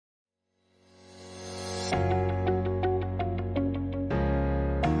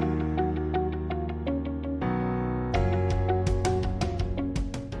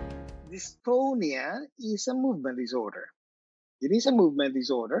dystonia is a movement disorder. It is a movement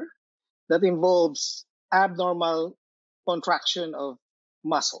disorder that involves abnormal contraction of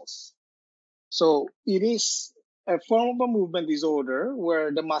muscles. So it is a form of a movement disorder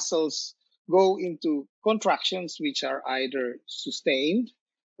where the muscles go into contractions which are either sustained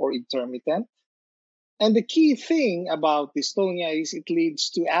or intermittent. And the key thing about dystonia is it leads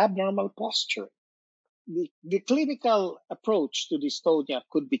to abnormal posture. The clinical approach to dystonia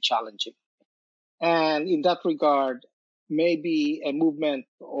could be challenging. And in that regard, maybe a movement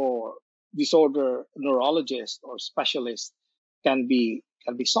or disorder neurologist or specialist can be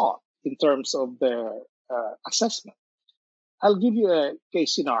sought in terms of their assessment. I'll give you a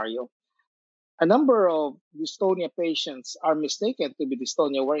case scenario. A number of dystonia patients are mistaken to be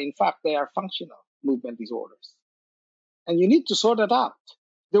dystonia, where in fact they are functional movement disorders. And you need to sort that out.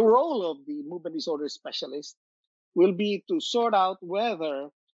 The role of the movement disorder specialist will be to sort out whether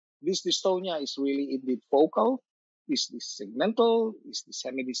this dystonia is really indeed focal, is this segmental, is this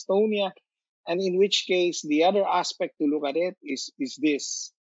semi-dystonia, and in which case the other aspect to look at it is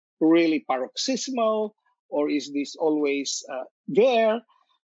this really paroxysmal, or is this always there?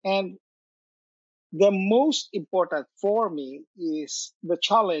 And the most important for me is the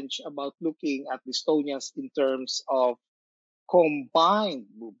challenge about looking at dystonias in terms of combined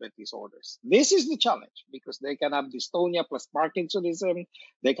movement disorders. This is the challenge because they can have dystonia plus Parkinsonism,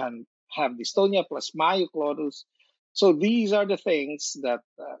 they can have dystonia plus myoclonus. So these are the things that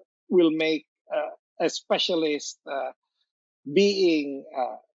will make a specialist being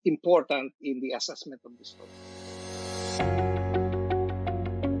important in the assessment of dystonia.